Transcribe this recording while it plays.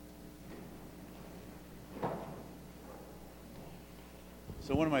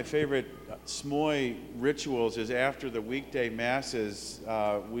So one of my favorite SMOI rituals is after the weekday masses,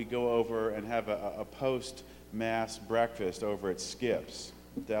 we go over and have a post-mass breakfast over at Skip's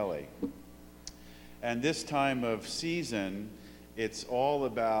Deli. And this time of season, it's all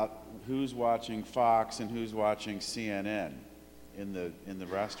about who's watching Fox and who's watching CNN in the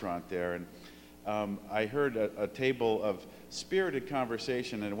restaurant there. And I heard a table of spirited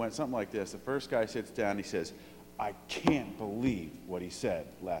conversation, and it went something like this. The first guy sits down, he says, "I can't believe what he said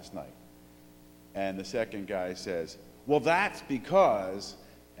last night." And the second guy says, "Well, that's because,"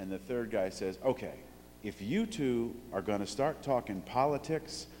 and the third guy says, "Okay, if you two are going to start talking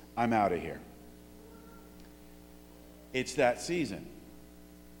politics, I'm out of here." It's that season.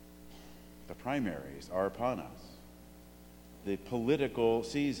 The primaries are upon us. The political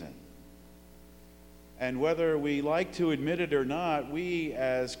season. And whether we like to admit it or not, we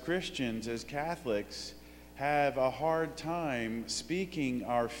as Christians, as Catholics, have a hard time speaking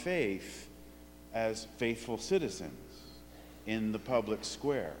our faith as faithful citizens in the public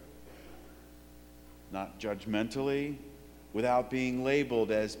square. Not judgmentally, without being labeled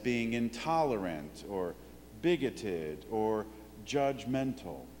as being intolerant or bigoted or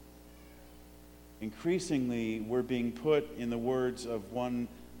judgmental. Increasingly, we're being put, in the words of one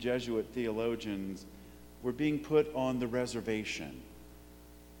Jesuit theologian, we're being put on the reservation,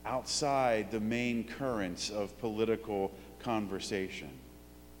 outside the main currents of political conversation.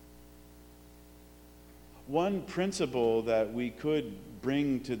 One principle that we could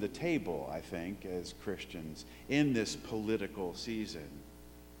bring to the table, I think, as Christians in this political season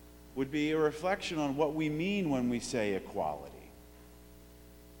would be a reflection on what we mean when we say equality.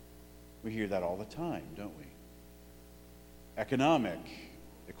 We hear that all the time, don't we? Economic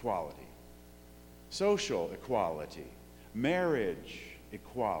equality, social equality, marriage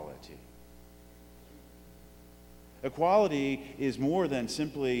equality. Equality is more than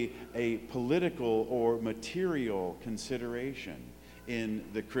simply a political or material consideration in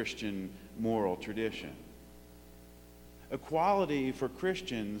the Christian moral tradition. Equality for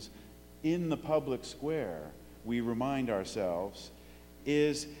Christians in the public square, we remind ourselves,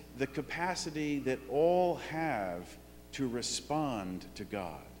 is the capacity that all have to respond to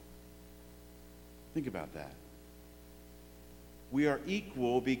God. Think about that. We are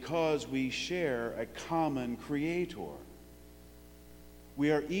equal because we share a common creator.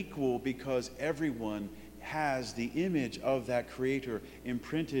 We are equal because everyone has the image of that creator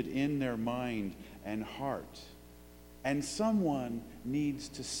imprinted in their mind and heart. And someone needs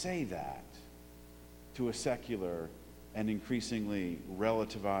to say that to a secular and increasingly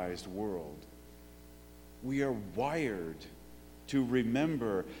relativized world. We are wired to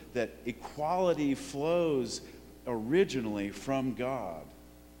remember that equality flows originally from God,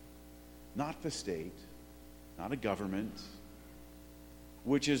 not the state, not a government,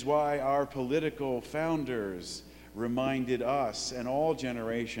 which is why our political founders reminded us and all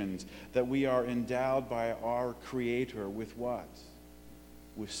generations that we are endowed by our Creator with what?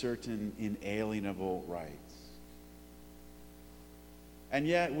 With certain inalienable rights. And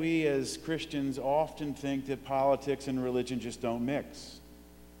yet we as Christians often think that politics and religion just don't mix,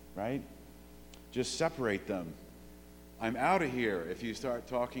 right? Just separate them. I'm out of here if you start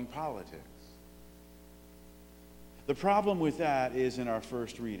talking politics. The problem with that is in our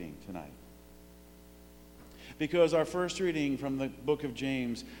first reading tonight. Because our first reading from the book of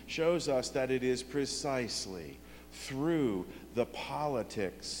James shows us that it is precisely through the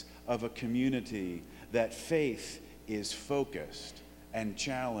politics of a community that faith is focused and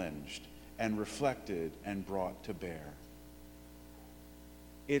challenged and reflected and brought to bear.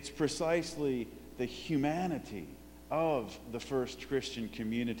 It's precisely the humanity of the first Christian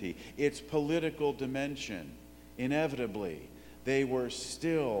community, its political dimension. Inevitably, they were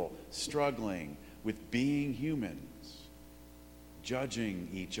still struggling with being humans, judging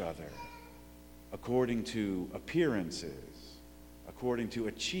each other according to appearances, according to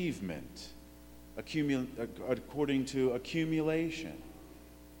achievement, according to accumulation.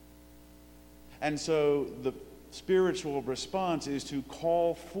 And so the spiritual response is to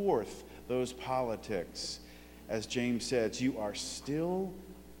call forth those politics. As James says, you are still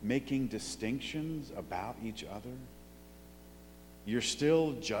making distinctions about each other? You're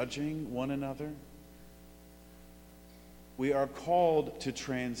still judging one another? We are called to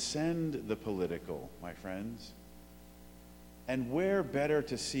transcend the political, my friends. And where better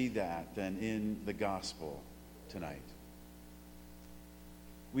to see that than in the gospel tonight?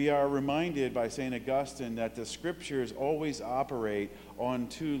 We are reminded by St. Augustine that the scriptures always operate on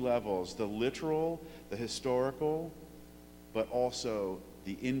two levels, the literal, the historical, but also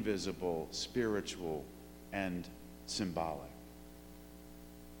the invisible, spiritual, and symbolic.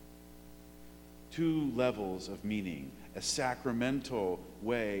 two levels of meaning, a sacramental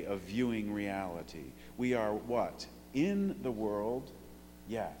way of viewing reality. We are what? In the world,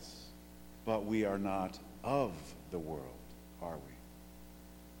 yes, but we are not of the world, are we?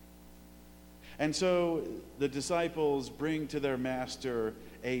 And so the disciples bring to their master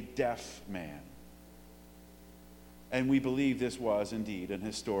a deaf man. And we believe this was indeed an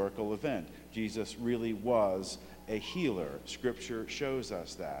historical event. Jesus really was a healer. Scripture shows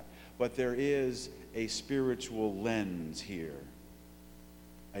us that. But there is a spiritual lens here.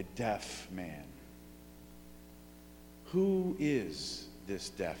 A deaf man. Who is this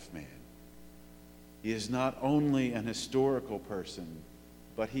deaf man? He is not only an historical person,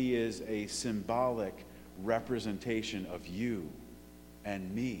 but he is a symbolic representation of you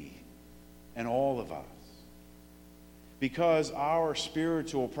and me and all of us. Because our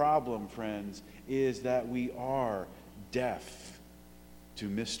spiritual problem, friends, is that we are deaf to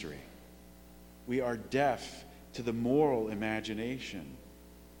mystery. We are deaf to the moral imagination.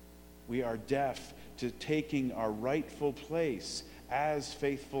 We are deaf to taking our rightful place as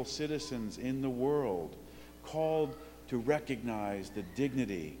faithful citizens in the world, called to recognize the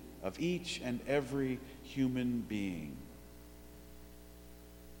dignity of each and every human being.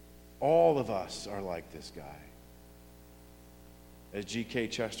 All of us are like this guy. As G.K.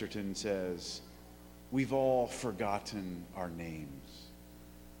 Chesterton says, we've all forgotten our names.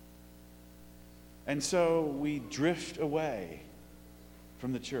 And so we drift away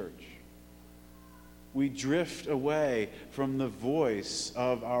from the church. We drift away from the voice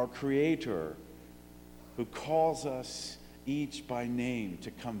of our Creator, who calls us each by name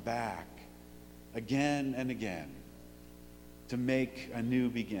to come back again and again to make a new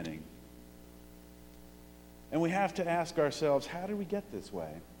beginning. And we have to ask ourselves, how did we get this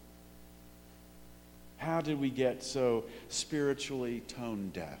way? How did we get so spiritually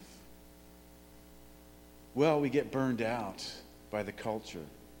tone deaf? Well, we get burned out by the culture,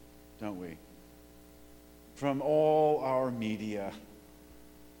 don't we? From all our media,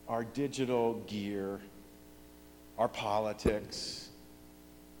 our digital gear, our politics.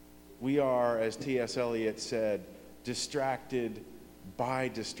 We are, as T.S. Eliot said, distracted by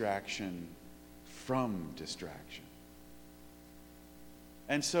distraction from distraction.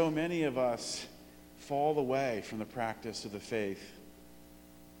 And so many of us fall away from the practice of the faith.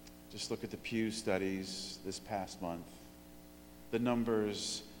 Just look at the Pew studies this past month. The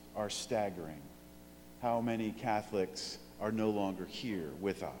numbers are staggering. How many Catholics are no longer here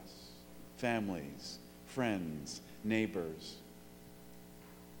with us? Families, friends, neighbors.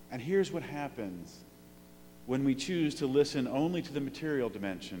 And here's what happens when we choose to listen only to the material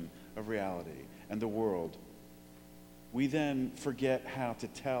dimension of reality and the world. We then forget how to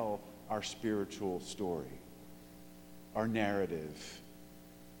tell our spiritual story, our narrative.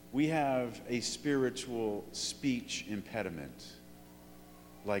 We have a spiritual speech impediment,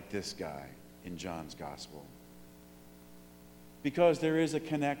 like this guy in John's Gospel. Because there is a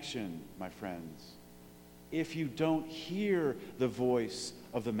connection, my friends. If you don't hear the voice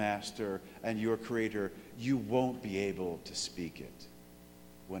of the Master and your Creator, you won't be able to speak it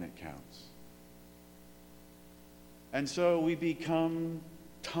when it counts. And so we become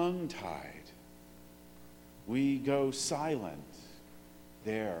tongue-tied. We go silent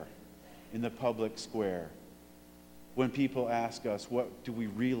there in the public square when people ask us, what do we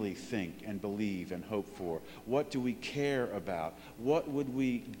really think and believe and hope for? What do we care about? What would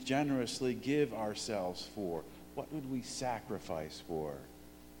we generously give ourselves for? What would we sacrifice for?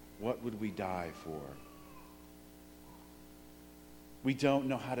 What would we die for? We don't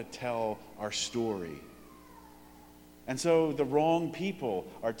know how to tell our story. And so the wrong people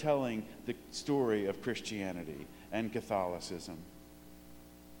are telling the story of Christianity and Catholicism.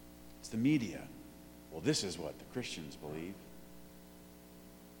 It's the media. Well, this is what the Christians believe.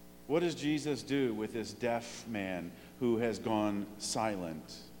 What does Jesus do with this deaf man who has gone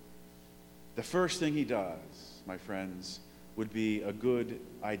silent? The first thing he does, my friends, would be a good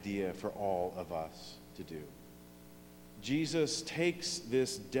idea for all of us to do. Jesus takes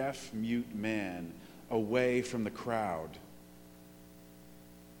this deaf-mute man away from the crowd.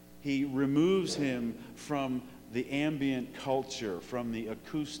 He removes him from the ambient culture, from the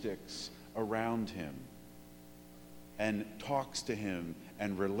acoustics around him, and talks to him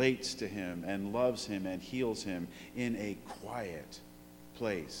and relates to him and loves him and heals him in a quiet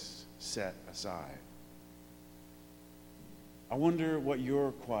place set aside. I wonder what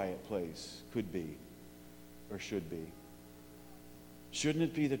your quiet place could be or should be. Shouldn't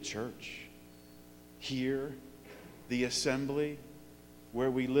it be the church? Here, the assembly,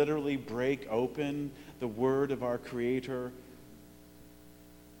 where we literally break open the word of our Creator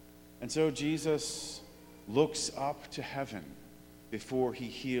And so Jesus looks up to heaven before he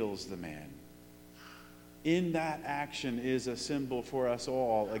heals the man. In that action is a symbol for us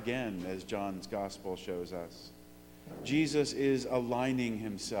all, again, as John's gospel shows us. Jesus is aligning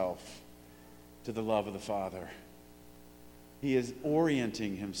himself to the love of the Father. He is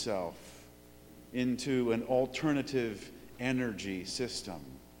orienting himself into an alternative energy system,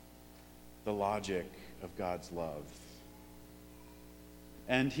 the logic of God's love.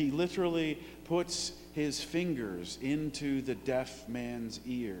 And he literally puts his fingers into the deaf man's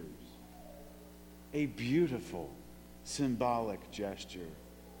ears. A beautiful symbolic gesture.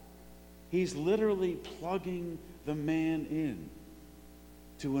 He's literally plugging the man in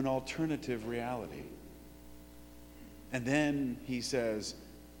to an alternative reality. And then he says,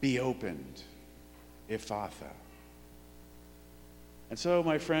 "Be opened, Ephphatha." And so,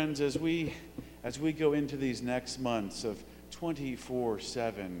 my friends, as we go into these next months of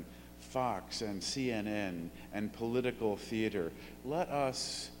 24/7 Fox and CNN and political theater, let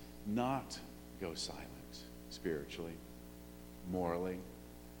us not go silent spiritually, morally.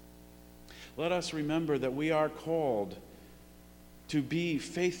 Let us remember that we are called to be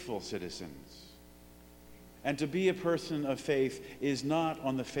faithful citizens. And to be a person of faith is not,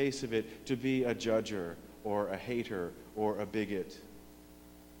 on the face of it, to be a judger or a hater or a bigot.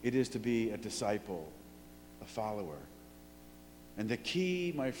 It is to be a disciple, a follower. And the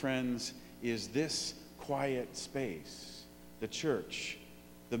key, my friends, is this quiet space, the church,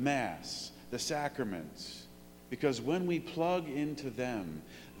 the Mass, the sacraments. Because when we plug into them,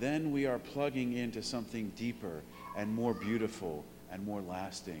 then we are plugging into something deeper and more beautiful and more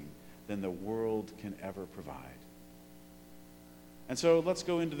lasting than the world can ever provide. And so let's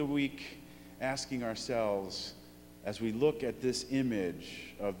go into the week asking ourselves, as we look at this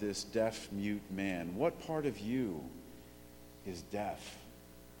image of this deaf-mute man, what part of you is deaf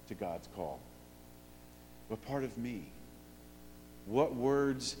to God's call? What part of me? What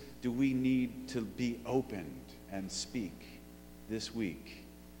words do we need to be opened and speak this week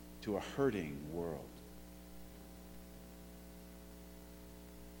to a hurting world?